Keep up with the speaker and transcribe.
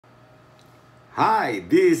Hi,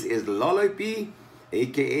 this is Loloy P,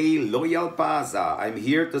 aka Loyal Pasa. I'm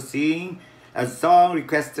here to sing a song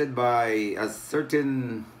requested by a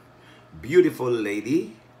certain beautiful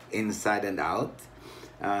lady, inside and out.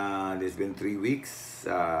 It's been 3 weeks,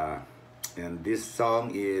 and this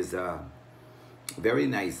song is very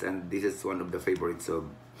nice, and this is one of the favorites of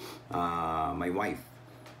my wife.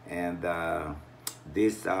 And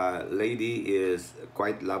this lady is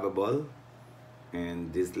quite lovable,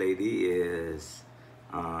 and this lady is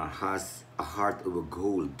has a heart of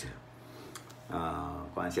gold.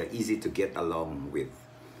 Easy to get along with.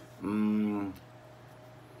 Mm,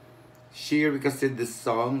 she requested this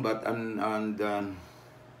song, but on the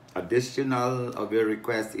additional of your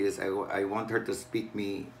request is I want her to speak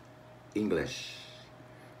me English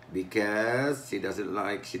because she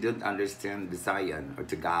didn't understand Visayan or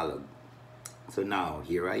Tagalog. So now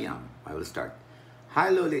here I am. I will start.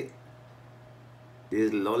 Hi Loli. This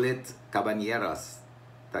is Lolit Cabaneros.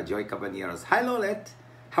 Tajoy Cabaneros. Hi Lolit.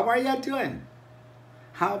 How are you doing?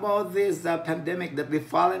 How about this pandemic that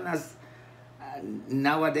befallen us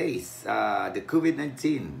nowadays? The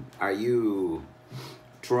COVID-19. Are you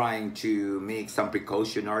trying to make some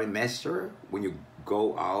precautionary measure when you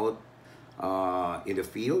go out in the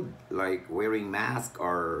field, like wearing mask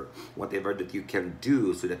or whatever that you can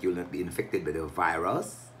do so that you'll not be infected by the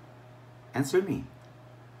virus? Answer me.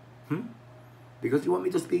 Because you want me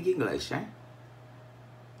to speak English, eh?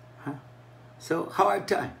 Huh? So how I've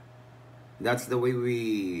done? That's the way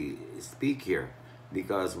we speak here,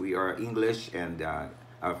 because we are English and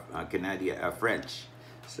Canadian, French.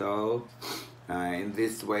 So in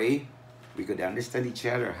this way, we could understand each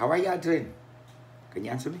other. How are you doing? Can you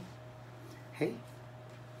answer me? Hey.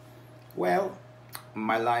 Well,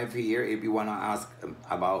 my life here, if you want to ask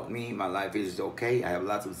about me, my life is okay. I have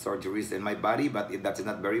lots of surgeries in my body, but that's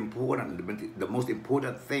not very important. The most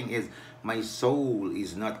important thing is my soul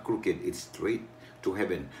is not crooked. It's straight to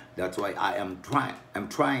heaven. That's why I'm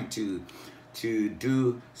trying to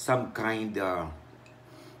do some kind of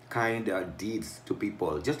deeds to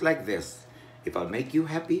people, just like this. If I'll make you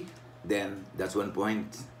happy, then that's one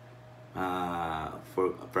point from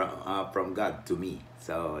God to me.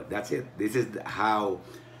 So that's it. This is how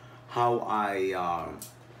I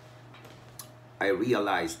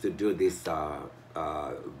realized to do this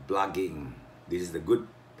blogging. This is the good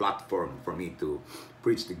platform for me to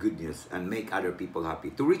preach the good news and make other people happy,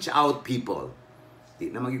 to reach out people. Di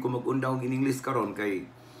na magi ko mag-undaw in English karon kay,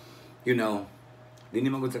 you know, di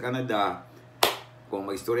naman ko sa Canada kung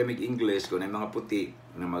may istorya mag English kung may mga puti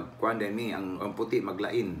na magkuan din mi ang puti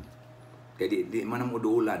maglain kay di man mo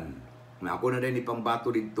duulan na ako na din ipang bato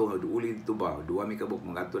dito duuli dito ba duwa mi kabuk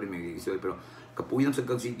magadto rin may istorya, pero kapuyang sa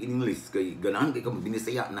kag in English kay ganahan kay ka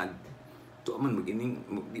binisaya na to man mag-ining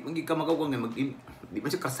di man ka magaw nga di man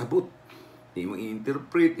siya kasabot, di mo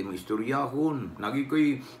i-interpret, di mo istoryahon. Nagi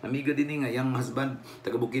ko'y amiga din nga yang husband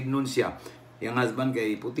taga Bukidnon siya. Yang husband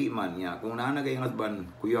kay puti man niya. Kung naana kay yang husband,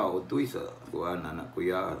 kuya, utoy sa kuan anak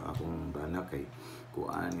kuya, akong anak kay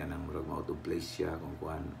kuan nga nang murag mao to place siya kung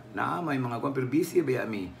kuan. Na may mga kuan pero busy ba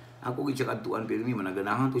mi. Ako gid siya kadtuan pero mi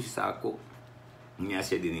managanahan to siya sa ako. Niya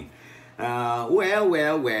siya din.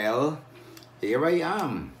 Well. Here I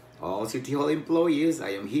am. All City Hall employees,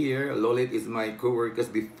 I am here. Lolit is my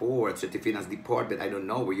co-workers before at City Finance Department. I don't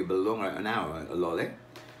know where you belong now, Lolit.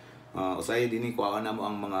 Usay din ko na mo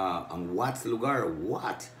ang what lugar,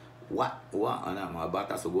 what, mga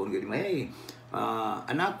bata sugon gid mo, hey,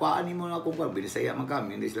 anak ko ani mo na kung binisaya man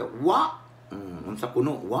kami, hindi sila, unsa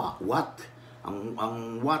kuno, what,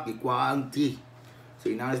 ang what ikwa ang ti.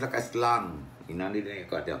 So inana sila ka slang, inana din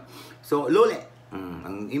ko ato. So Lolit,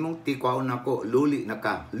 ang imong tikwaon nako luli na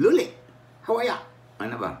ka. Luli. Hawaya.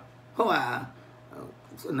 Ano ba? Hawa.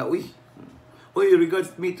 So na uy.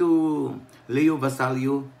 Regards me to Leo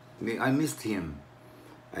Vasallo. I missed him.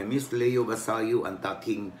 I missed Leo Vasallo and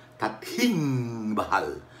Tating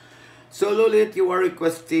Bahal. So Lulit, you are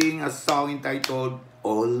requesting a song entitled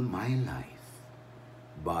All My Life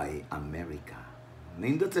by America.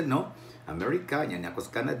 Nindot sa no? America, yan ako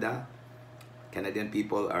sa Canada. Canadian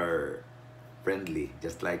people are friendly,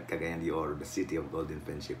 just like Cagayan de Oro, the city of golden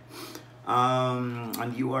friendship.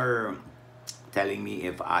 And you are telling me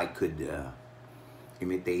if I could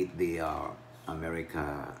imitate the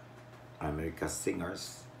America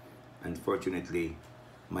singers. Unfortunately,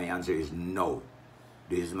 my answer is no.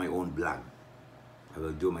 This is my own blog. I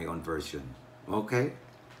will do my own version. Okay?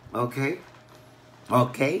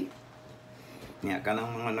 Nya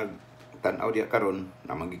kanang mga nagtanaw diya karon,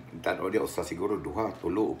 na magtanaw diya usa siguro 2, 3,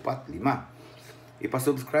 4, 5.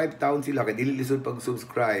 Ipa-subscribe taon sila kay dili lisod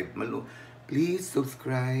pag-subscribe. Please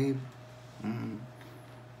subscribe.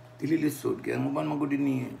 dililisod. Kaya mo ba magod din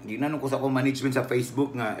ni, ginanong ko sa akong management sa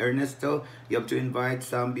Facebook nga, Ernesto, you have to invite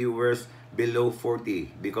some viewers below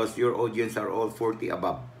 40 because your audience are all 40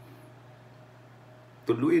 above.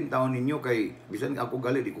 Tudluin taon ninyo kay bisan ako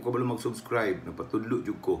gali di ko kabalo mag-subscribe, nagpatudlo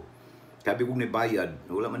jud ko. Sabi ko ni bayad,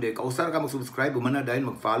 wala man day kausar ka mag-subscribe, man na dayon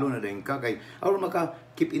mag-follow na dayon ka kay aron maka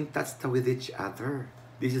keep in touch with each other.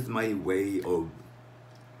 This is my way of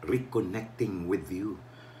reconnecting with you.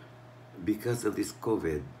 Because of this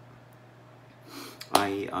COVID,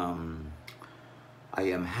 I am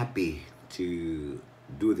happy to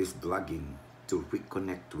do this vlogging to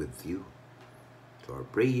reconnect with you, to our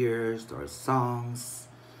prayers, to our songs.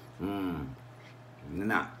 Kantaon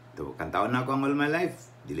na ako ang all my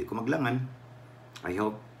life. Dili ko maglangan. I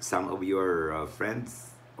hope some of your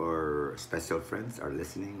friends or special friends are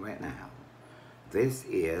listening right now. This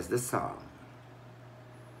is the song.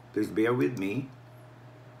 Please bear with me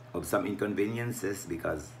of some inconveniences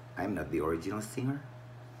because I'm not the original singer.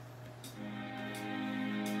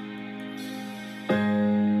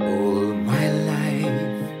 All my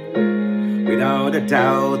life, without a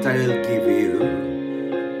doubt, I'll give you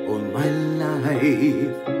all my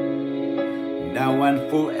life, now and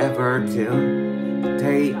forever till the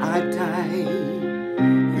day I die.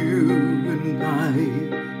 You and I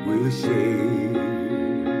will share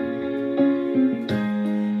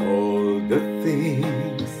all the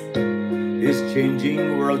things this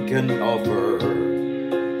changing world can offer.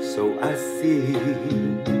 So I see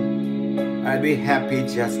I'd be happy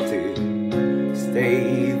just to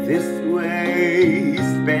stay this way,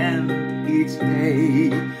 spend each day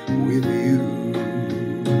with you.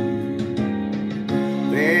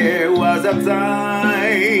 There was a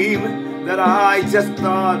time that I just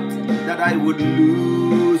thought that I would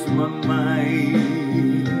lose my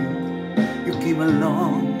mind. You came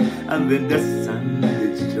along and then the sun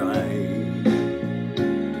did shine.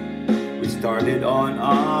 We started on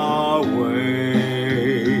our way.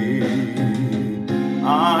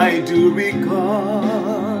 I do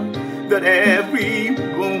recall that every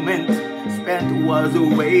moment spent was a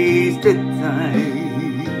wasted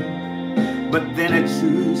time, but then I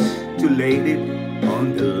choose to lay it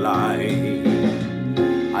on the line.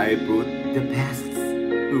 I put the past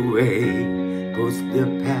away, put the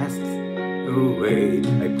past away,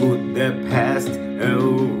 I put the past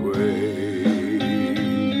away.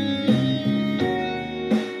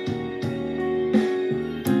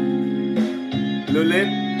 Loloy,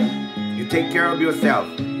 you take care of yourself.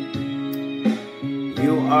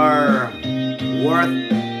 You are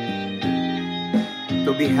worth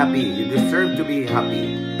to be happy. You deserve to be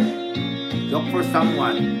happy. Look for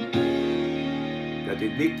someone that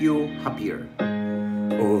will make you happier.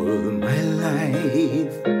 All my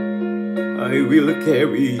life I will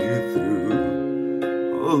carry you through.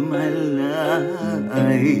 All my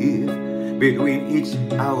life, between each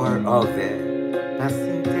hour of the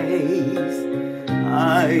passing days,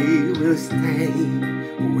 I will stay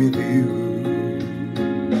with you.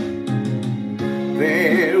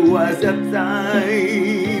 There was a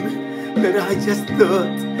time that I just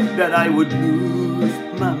thought that I would lose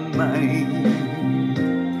my mind.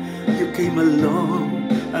 You came along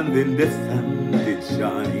and then the sun did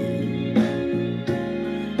shine.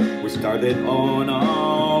 We started on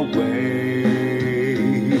our way.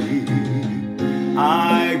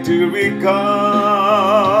 I do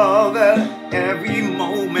recall that every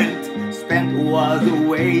moment spent was a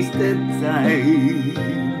wasted time,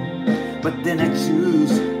 but then I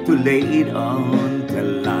choose to lay it on the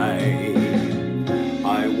line.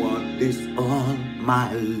 I want this all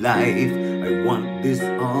my life. I want this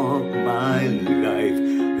all my life.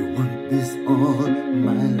 I want this all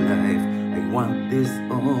my life. I want this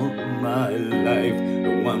all my life. I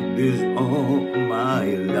want this all my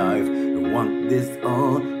life. I want this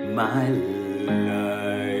all my life.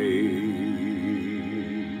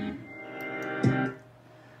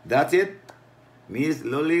 That's it, Miss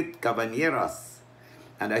Loloy Caballeros.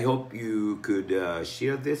 And I hope you could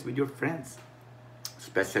share this with your friends,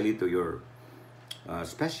 especially to your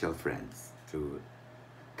special friends, to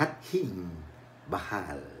Tathing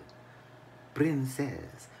Bahal,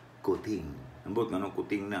 Princess Kuting. Ambot nga nung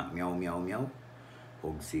kuting na, meow meow meow.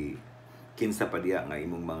 O si kinsa pa diya nga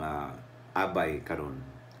imong mga abay karon.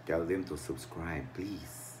 Tell them to subscribe,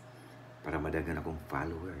 please. Para madagan akong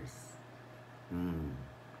followers.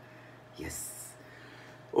 Yes.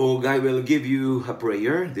 Oh, God will give you a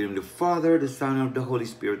prayer. In the name of the Father, the Son, and the Holy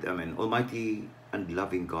Spirit. Amen. Almighty and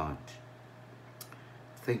loving God,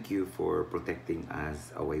 thank you for protecting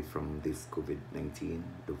us away from this COVID-19,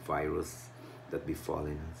 the virus that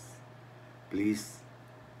befallen us. Please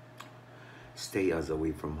stay us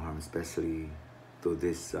away from harm, especially to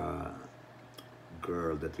this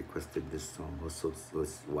girl that requested this song,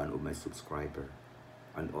 was one of my subscriber,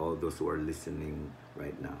 and all those who are listening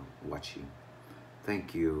right now, watching.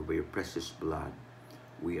 Thank you. By your precious blood,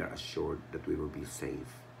 we are assured that we will be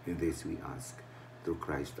safe. In this we ask, through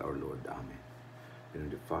Christ our Lord. Amen. In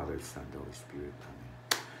the Father, Son, the Holy Spirit. Amen.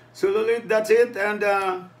 So, Loloy, that's it. And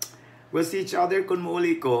we'll see each other kung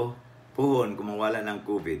mauli ko. Puhon, kung mawala ng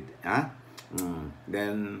COVID. Ha?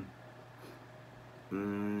 Then,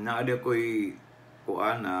 naada ko'y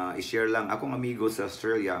i-share lang. Akong amigo sa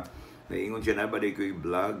Australia, naingon siya na ba day ko'y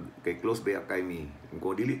vlog, kay close ba kay me.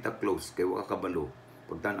 Kung dili ta close, kay waka kabalo.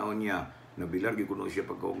 Pagtanaw niya, nabilar, gikuno siya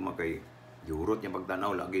pagkaugma kay Yurot niya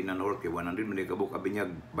pagtanaw, lagi na north, kay 100 man kabuk, abinyag,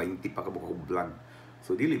 20 pa kabuk ako vlog.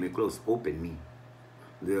 So, dili may close, open me.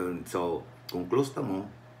 Then, so, kung close ta mo,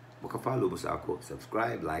 maka-follow mo sa ako.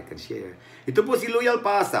 Subscribe, like, and share. Ito po si Loyal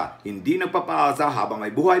Pasa. Hindi nagpapaasa habang may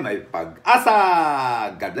buhay, may pag-asa.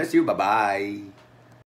 God bless you. Bye-bye.